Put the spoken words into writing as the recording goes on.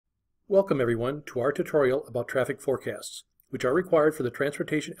Welcome everyone to our tutorial about traffic forecasts, which are required for the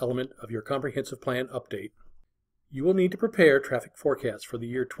transportation element of your comprehensive plan update. You will need to prepare traffic forecasts for the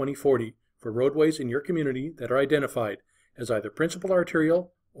year 2040 for roadways in your community that are identified as either principal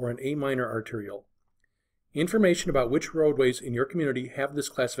arterial or an A minor arterial. Information about which roadways in your community have this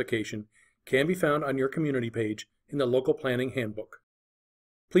classification can be found on your community page in the Local Planning Handbook.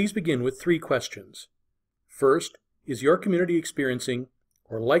 Please begin with 3 questions. First, is your community experiencing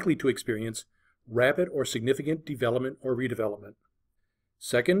or likely to experience rapid or significant development or redevelopment?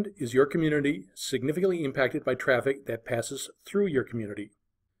 Second, is your community significantly impacted by traffic that passes through your community?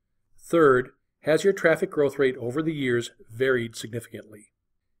 Third, has your traffic growth rate over the years varied significantly?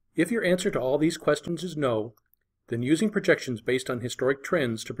 If your answer to all these questions is no, then using projections based on historic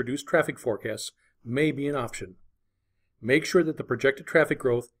trends to produce traffic forecasts may be an option. Make sure that the projected traffic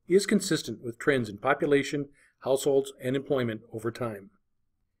growth is consistent with trends in population, households, and employment over time.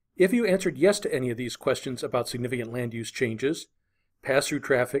 If you answered yes to any of these questions about significant land use changes, pass-through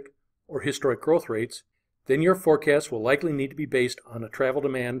traffic, or historic growth rates, then your forecast will likely need to be based on a travel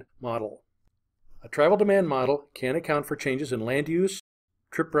demand model. A travel demand model can account for changes in land use,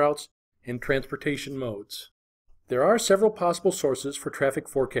 trip routes, and transportation modes. There are several possible sources for traffic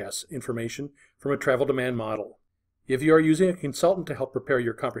forecasts information from a travel demand model. If you are using a consultant to help prepare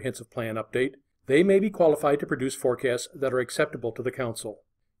your comprehensive plan update, they may be qualified to produce forecasts that are acceptable to the Council.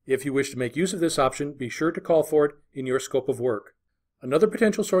 If you wish to make use of this option, be sure to call for it in your scope of work. Another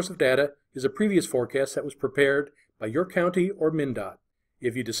potential source of data is a previous forecast that was prepared by your county or MnDOT.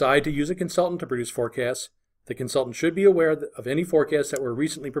 If you decide to use a consultant to produce forecasts, the consultant should be aware of any forecasts that were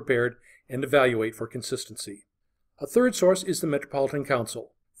recently prepared and evaluate for consistency. A third source is the Metropolitan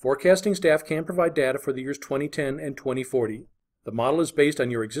Council. Forecasting staff can provide data for the years 2010 and 2040. The model is based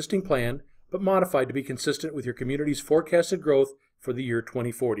on your existing plan, but modified to be consistent with your community's forecasted growth for the year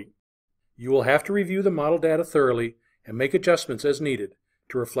 2040. You will have to review the model data thoroughly and make adjustments as needed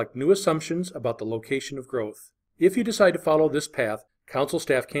to reflect new assumptions about the location of growth. If you decide to follow this path, Council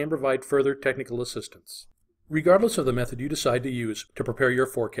staff can provide further technical assistance. Regardless of the method you decide to use to prepare your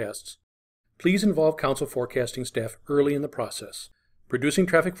forecasts, please involve Council forecasting staff early in the process. Producing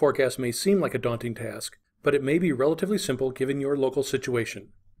traffic forecasts may seem like a daunting task, but it may be relatively simple given your local situation.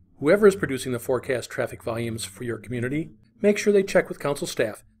 Whoever is producing the forecast traffic volumes for your community, make sure they check with Council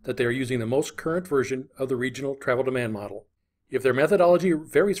staff that they are using the most current version of the regional travel demand model. If their methodology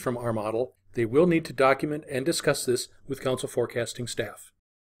varies from our model, they will need to document and discuss this with Council forecasting staff.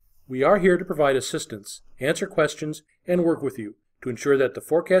 We are here to provide assistance, answer questions, and work with you to ensure that the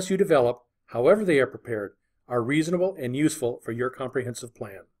forecasts you develop, however they are prepared, are reasonable and useful for your comprehensive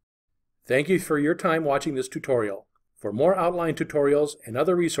plan. Thank you for your time watching this tutorial. For more outline tutorials and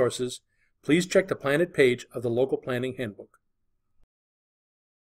other resources, please check the PlanIt page of the Local Planning Handbook.